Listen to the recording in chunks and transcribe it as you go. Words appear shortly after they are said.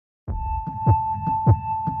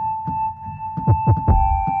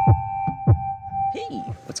Hey,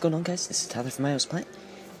 what's going on, guys? This is Tyler from iOS Plant,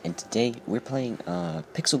 and today we're playing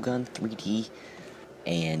Pixel Gun 3D,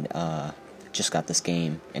 and just got this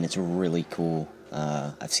game, and it's really cool.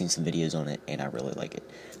 I've seen some videos on it, and I really like it.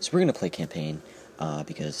 So we're gonna play campaign,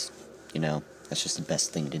 because, you know, that's just the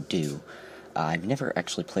best thing to do. I've never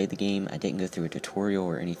actually played the game. I didn't go through a tutorial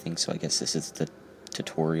or anything, so I guess this is the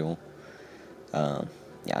tutorial. Yeah,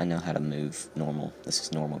 I know how to move normal. This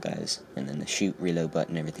is normal, guys. And then the shoot, reload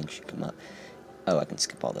button, everything should come up. Oh, I can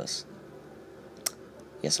skip all this.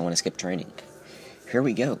 Yes, I want to skip training. Here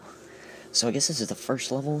we go. So I guess this is the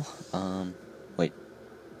first level. Wait.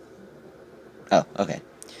 Oh, okay.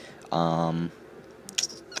 I'm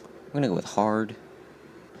gonna go with hard.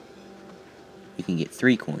 You can get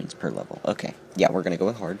 3 coins per level. Okay. Yeah, we're gonna go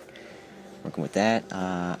with hard. Working with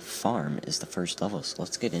that. Farm is the first level, so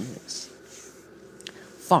let's get into this.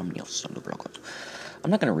 Farm your son of blockers. I'm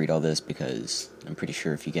not gonna read all this because I'm pretty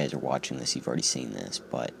sure if you guys are watching this, you've already seen this,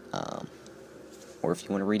 but, or if you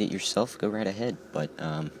want to read it yourself, go right ahead, but,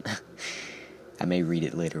 I may read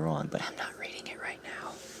it later on, but I'm not reading it right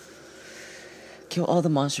now. Kill all the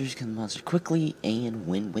monsters, kill the monsters quickly, and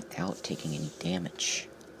win without taking any damage.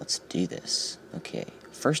 Let's do this. Okay,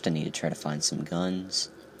 first I need to try to find some guns,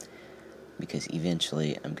 because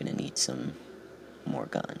eventually I'm gonna need some more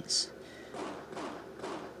guns.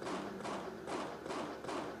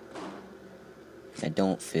 I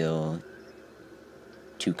don't feel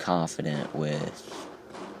too confident with,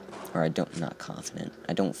 or not confident,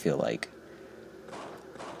 I don't feel like,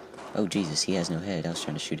 oh Jesus, he has no head, I was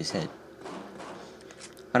trying to shoot his head.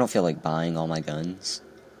 I don't feel like buying all my guns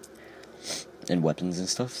and weapons and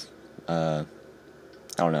stuff. I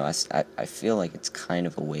don't know, I feel like it's kind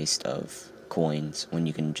of a waste of coins when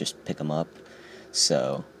you can just pick them up,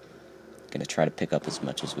 so I'm gonna try to pick up as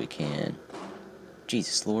much as we can.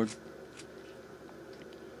 Jesus Lord.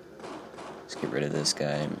 Let's get rid of this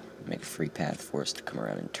guy and make a free path for us to come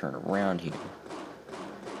around and turn around here.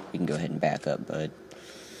 We can go ahead and back up, bud.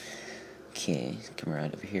 Okay, come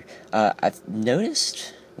around over here. I've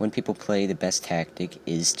noticed when people play, the best tactic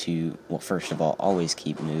is to, well, first of all, always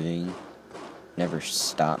keep moving. Never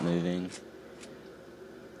stop moving.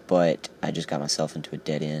 But I just got myself into a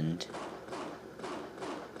dead end.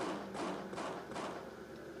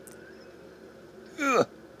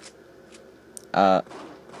 Ugh.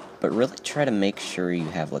 But really try to make sure you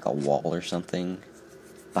have like a wall or something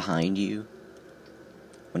behind you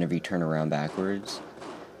whenever you turn around backwards,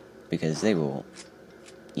 because they will,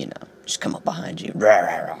 you know, just come up behind you.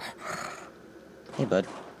 Hey, bud.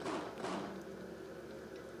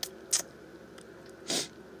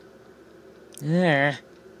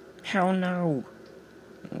 Hell no.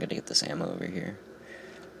 I'm gonna get this ammo over here.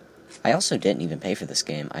 I also didn't even pay for this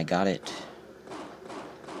game. I got it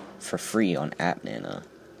for free on AppNana.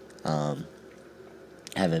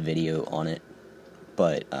 I have a video on it,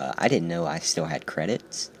 but I didn't know I still had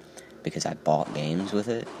credits because I bought games with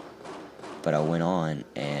it, but I went on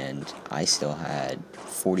and I still had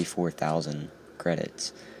 44,000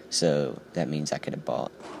 credits, so that means I could have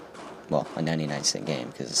bought, well, a 99-cent game,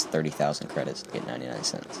 because it's 30,000 credits to get 99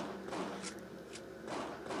 cents.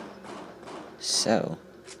 So,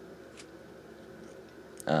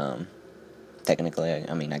 technically,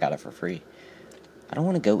 I mean, I got it for free. I don't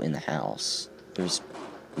want to go in the house. There's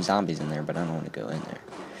zombies in there, but I don't want to go in there.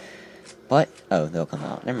 But, oh, they'll come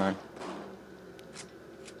out. Never mind.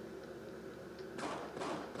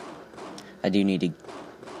 I do need to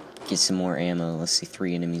get some more ammo. Let's see,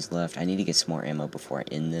 3 enemies left. I need to get some more ammo before I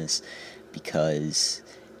end this, because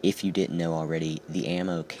if you didn't know already, the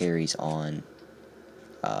ammo carries on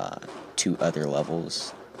to other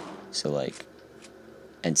levels. So, like,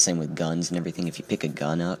 and same with guns and everything. If you pick a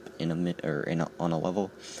gun up on a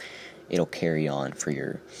level, it'll carry on for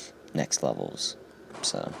your next levels.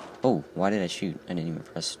 So, oh, why did I shoot? I didn't even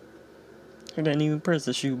press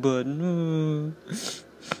the shoot button.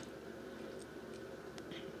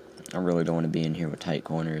 I really don't want to be in here with tight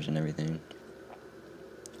corners and everything.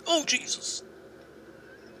 Oh, Jesus!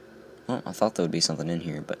 Well, I thought there would be something in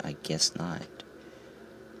here, but I guess not.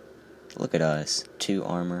 Look at us. 2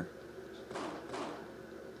 armor.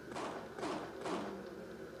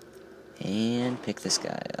 And pick this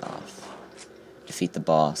guy off. Defeat the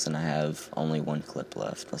boss, and I have only 1 clip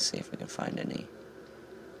left. Let's see if we can find any.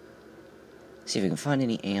 See if we can find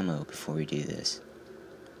any ammo before we do this.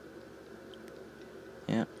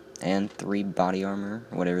 Yep. And 3 body armor,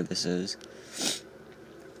 whatever this is.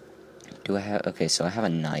 Do I have... Okay, so I have a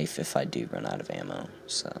knife if I do run out of ammo,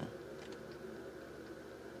 so...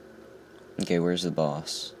 Okay, where's the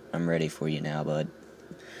boss? I'm ready for you now, bud.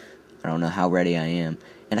 I don't know how ready I am.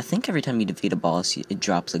 And I think every time you defeat a boss, it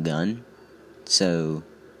drops a gun. So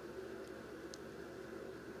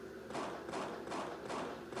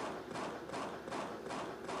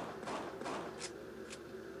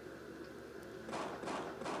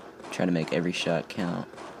try to make every shot count.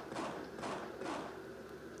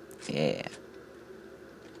 Yeah.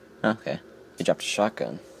 Okay. They dropped a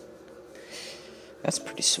shotgun. That's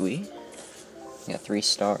pretty sweet. Got 3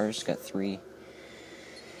 stars, got three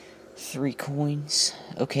coins.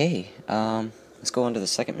 Okay, let's go on to the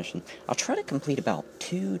second mission. I'll try to complete about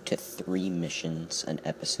 2 to 3 missions an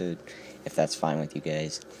episode, if that's fine with you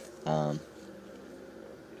guys.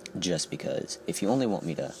 Just because, if you only want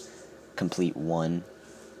me to complete 1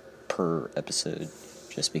 per episode,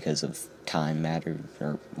 just because of time matter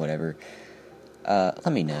or whatever,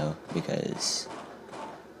 let me know, because,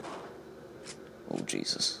 oh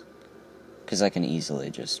Jesus, because I can easily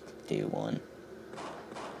just do 1.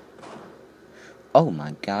 Oh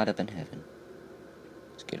my God, up in heaven.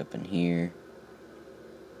 Let's get up in here.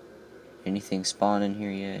 Anything spawn in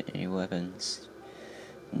here yet? Any weapons?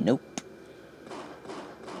 Nope.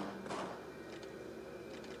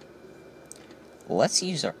 Let's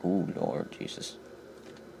use our... Ooh, Lord Jesus.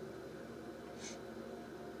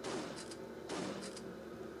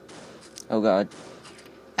 Oh God.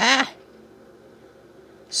 Ah!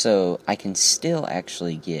 So, I can still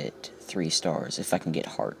actually get 3 stars if I can get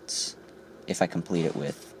hearts. If I complete it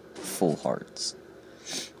with full hearts.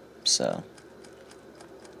 So,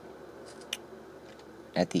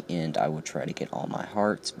 at the end, I will try to get all my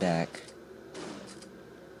hearts back.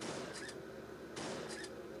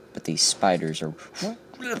 But these spiders are...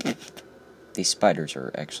 These spiders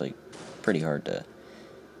are actually pretty hard to...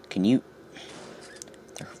 They're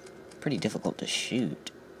pretty difficult to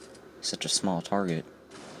shoot. Such a small target.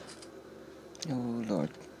 Oh, Lord.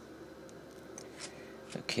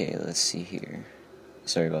 Okay, let's see here.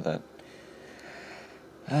 Sorry about that.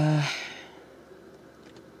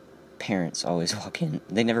 Parents always walk in.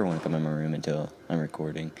 They never want to come in my room until I'm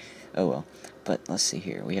recording. Oh well. But let's see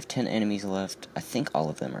here. We have 10 enemies left. I think all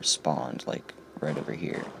of them are spawned, like, right over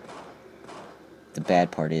here. The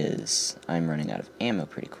bad part is, I'm running out of ammo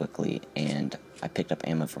pretty quickly, and I picked up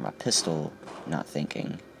ammo for my pistol, not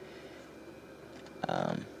thinking.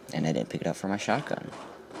 And I didn't pick it up for my shotgun.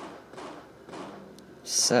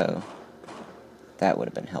 So, that would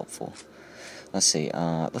have been helpful. Let's see,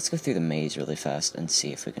 let's go through the maze really fast and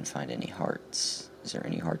see if we can find any hearts. Is there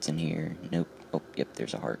any hearts in here? Nope. Oh, yep,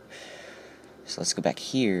 there's a heart. So let's go back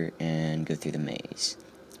here and go through the maze.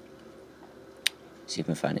 See if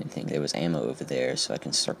we can find anything. There was ammo over there, so I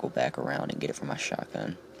can circle back around and get it from my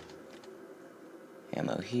shotgun.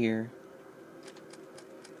 Ammo here.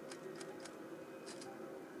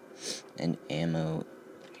 And ammo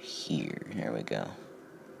here. There we go.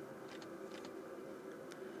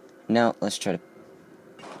 Now, let's try to...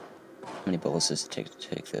 How many bullets does it take to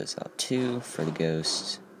take those out? 2 for the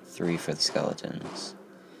ghosts, 3 for the skeletons.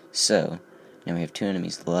 So, now we have 2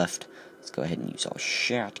 enemies left. Let's go ahead and use our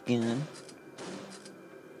shotgun.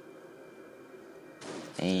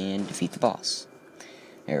 And defeat the boss.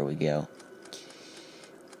 There we go.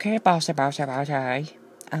 Okay, bossy.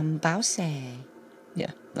 I'm bossy.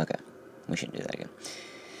 Yeah, okay. We shouldn't do that again.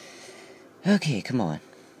 Okay, come on.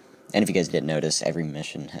 And if you guys didn't notice, every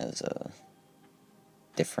mission has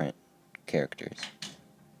different characters.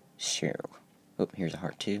 Sure. Oh, here's a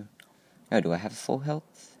heart too. Oh, do I have full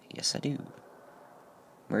health? Yes, I do.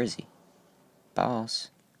 Where is he?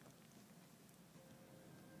 Boss.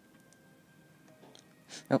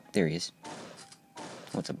 Oh, there he is.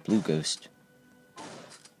 What's a blue ghost?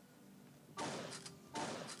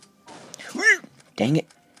 Dang it.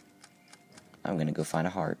 I'm gonna go find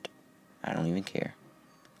a heart. I don't even care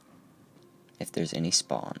if there's any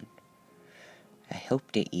spawn. I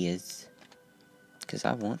hope there is, because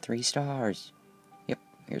I want 3 stars. Yep,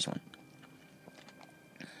 here's one.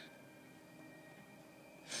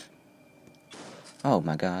 Oh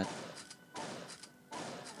my God.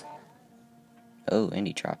 Oh, and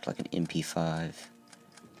he dropped like an MP5.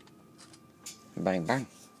 Bang, bang.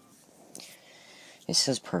 It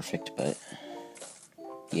says perfect, but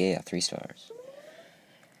yeah, 3 stars.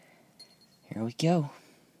 Here we go.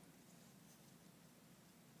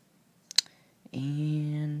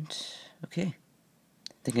 And, okay.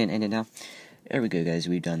 I think I can end it now. There we go, guys.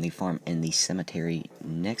 We've done the farm and the cemetery.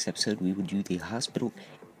 Next episode, we will do the hospital,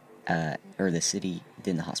 or the city,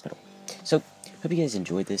 then the hospital. So, hope you guys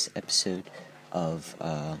enjoyed this episode of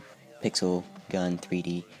Pixel Gun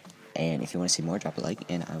 3D. And if you want to see more, drop a like,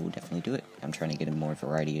 and I will definitely do it. I'm trying to get a more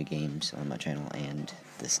variety of games on my channel, and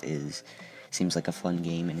this seems like a fun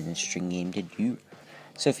game and an interesting game to do.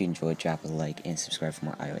 So if you enjoyed, drop a like and subscribe for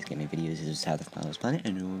more iOS gaming videos. This is Tyler from iOS Planet,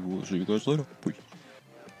 and we'll see you guys later. Peace.